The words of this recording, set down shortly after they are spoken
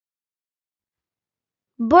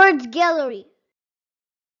Birds gallery.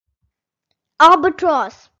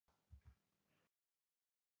 Albatross.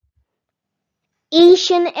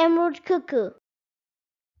 Asian emerald cuckoo.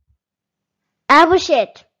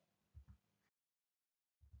 Avocet.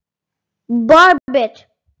 Barbet.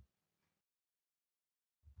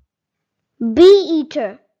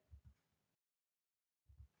 Bee-eater.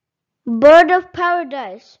 Bird of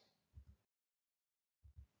paradise.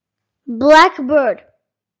 Blackbird.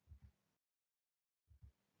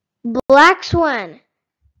 Black swan.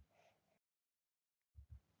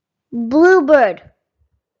 Bluebird.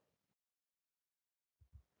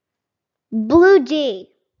 Blue jay.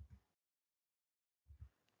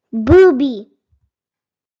 Booby.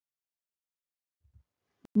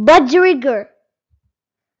 Budgerigar.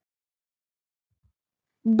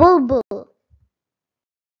 Bulbul.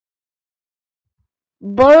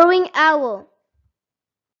 Burrowing owl.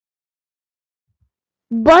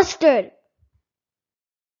 Bustard.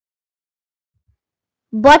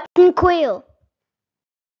 Button quail.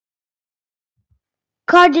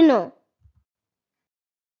 Cardinal.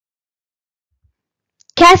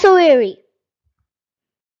 Cassowary.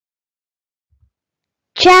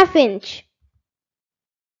 Chaffinch.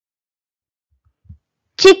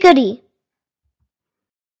 Chickadee.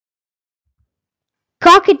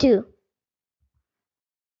 Cockatoo.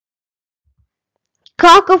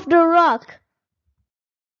 Cock of the rock.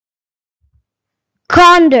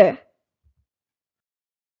 Condor.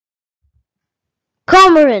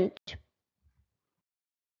 Cormorant.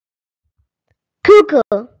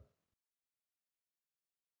 Cuckoo.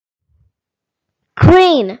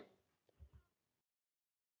 Crane.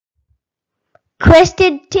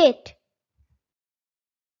 Crested tit.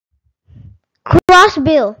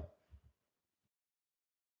 Crossbill.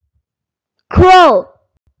 Crow.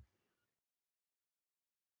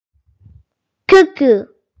 Cuckoo.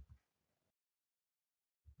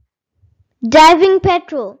 Diving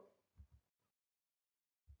petrel.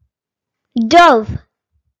 Dove.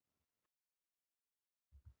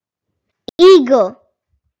 Eagle.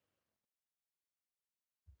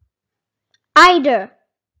 Eider.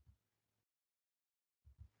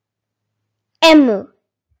 Emu.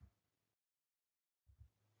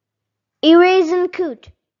 Eurasian coot.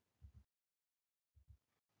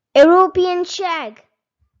 European shag.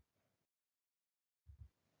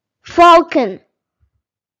 Falcon.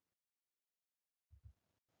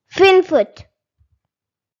 Finfoot.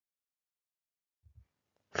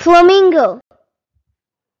 Flamingo.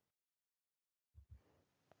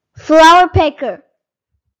 Flowerpecker.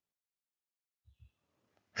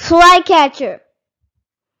 Flycatcher.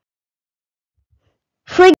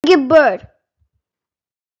 Frigate bird.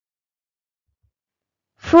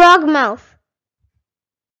 Frogmouth.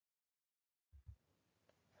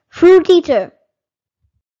 Fruit eater.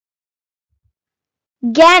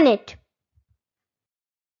 Gannet.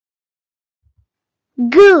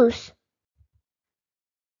 Goose.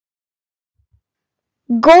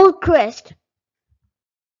 Goldcrest.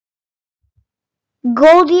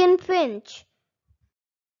 Golden finch.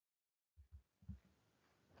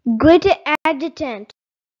 Greater adjutant.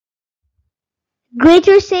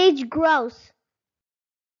 Greater sage grouse.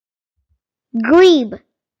 Grebe.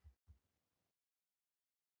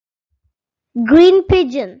 Green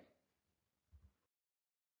pigeon.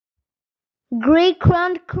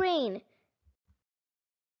 Gray-crowned crane.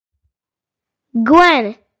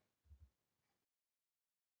 Guan.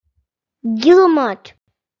 Guillemot.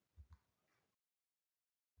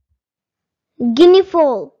 Guinea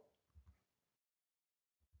fowl.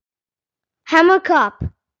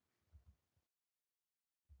 Hammercop.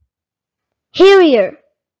 Harrier.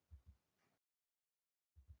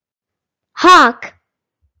 Hawk.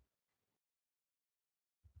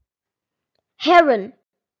 Heron.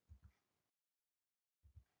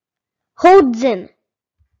 Hoatzin.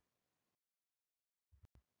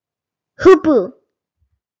 Hoopoe.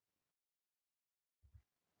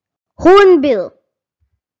 Hornbill.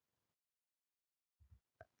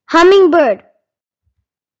 Hummingbird.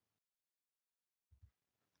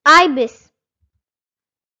 Ibis.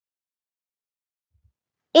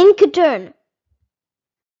 Incaturn.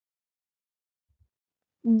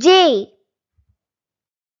 Jay.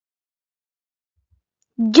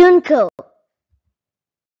 Junco.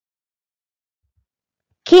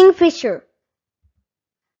 Kingfisher.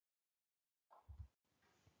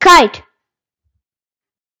 Kite.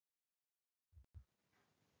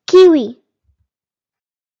 Kiwi.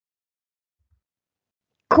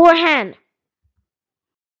 Corhan.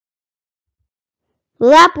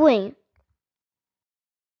 Lapwing.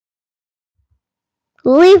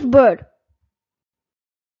 Leafbird.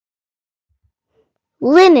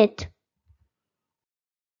 Linnet.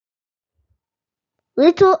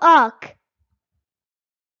 Little auk.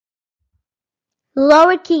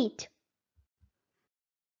 Lorikeet.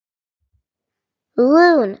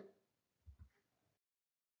 Loon.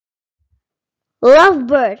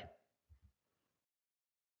 Lovebird.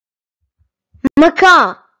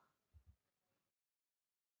 Macaw.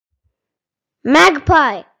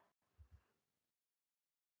 Magpie.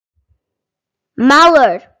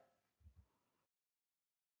 Mallard.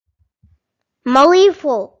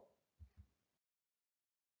 Malleeful.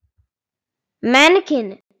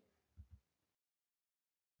 Mannequin.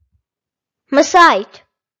 Musite.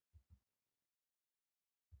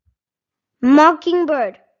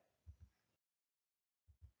 Mockingbird.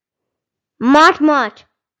 Motmot.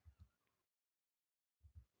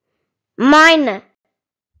 Mine.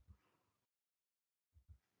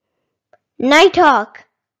 Nighthawk.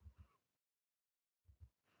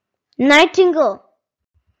 Nightingale.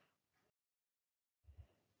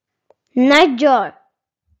 Nightjar.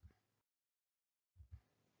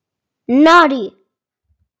 Noddy.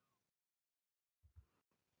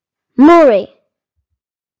 Murray.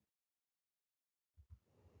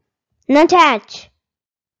 Nuthatch.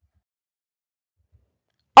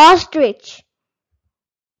 Ostrich.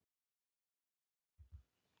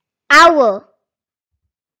 Owl.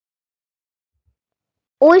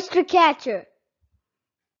 Oystercatcher.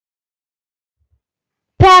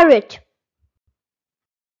 Parrot.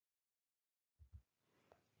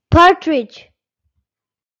 Partridge.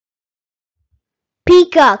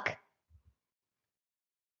 Peacock.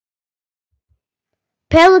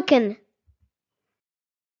 Pelican.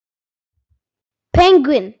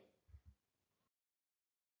 Penguin.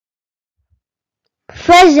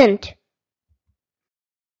 Pheasant.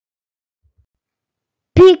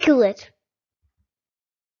 Piglet.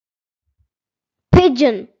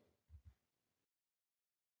 Pigeon.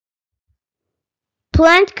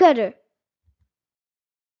 Plant cutter.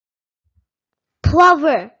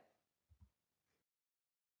 Plover.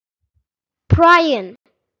 Prion.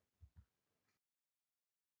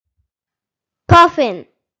 Puffin.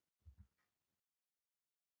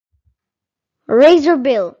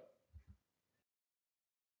 Razorbill.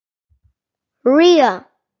 Rhea.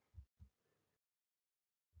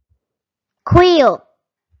 Quail.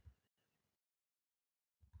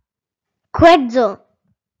 Quetzal.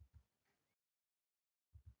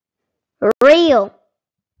 Rail.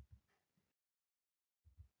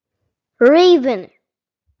 Raven.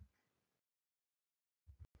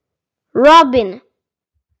 Robin.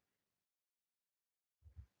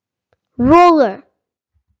 Roller.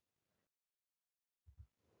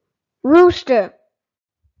 Rooster.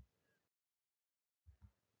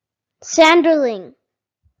 Sanderling.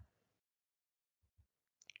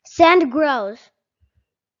 Sand grouse.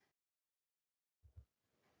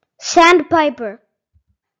 Sandpiper.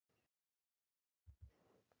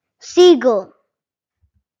 Seagull.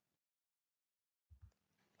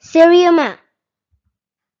 Siriema.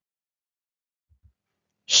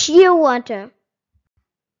 Shearwater.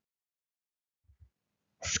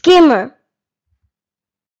 Skimmer.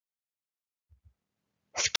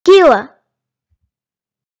 Skua.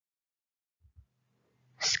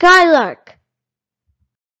 Skylark.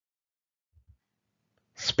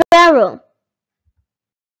 Sparrow.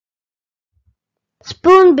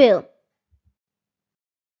 Spoonbill.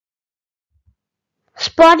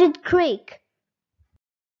 Spotted crake.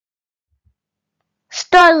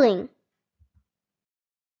 Starling.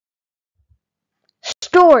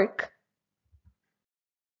 Stork.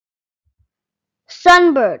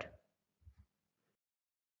 Sunbird.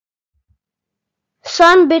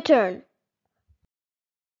 Sunbittern.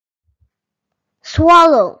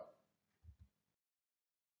 Swallow.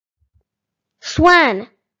 Swan.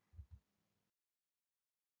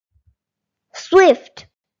 Swift.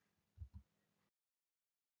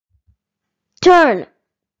 Tern.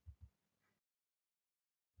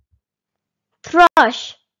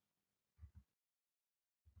 Thrush.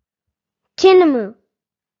 Tinamou.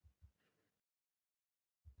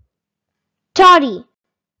 Toddy.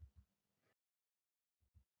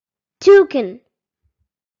 Toucan.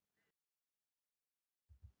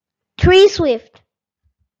 Tree swift.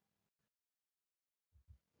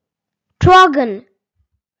 Trogon.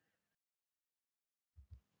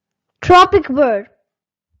 Tropic bird.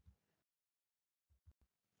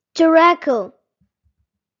 Turako.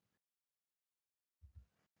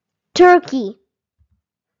 Turkey.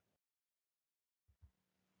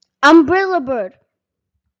 Umbrella bird.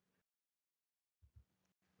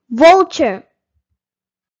 Vulture.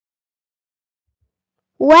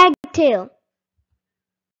 Wagtail.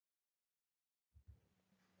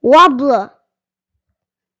 Wobbler.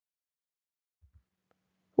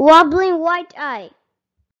 Wobbling white eye.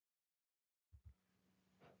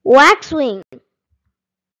 Waxwing,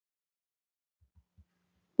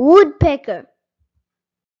 woodpecker,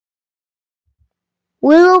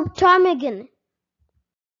 willow ptarmigan,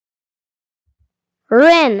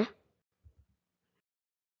 wren,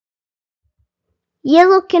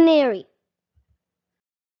 yellow canary,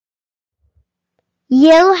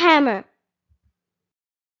 yellowhammer,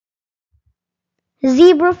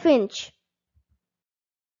 zebra finch.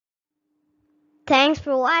 Thanks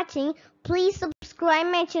for watching. Please subscribe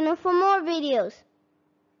my channel for more videos.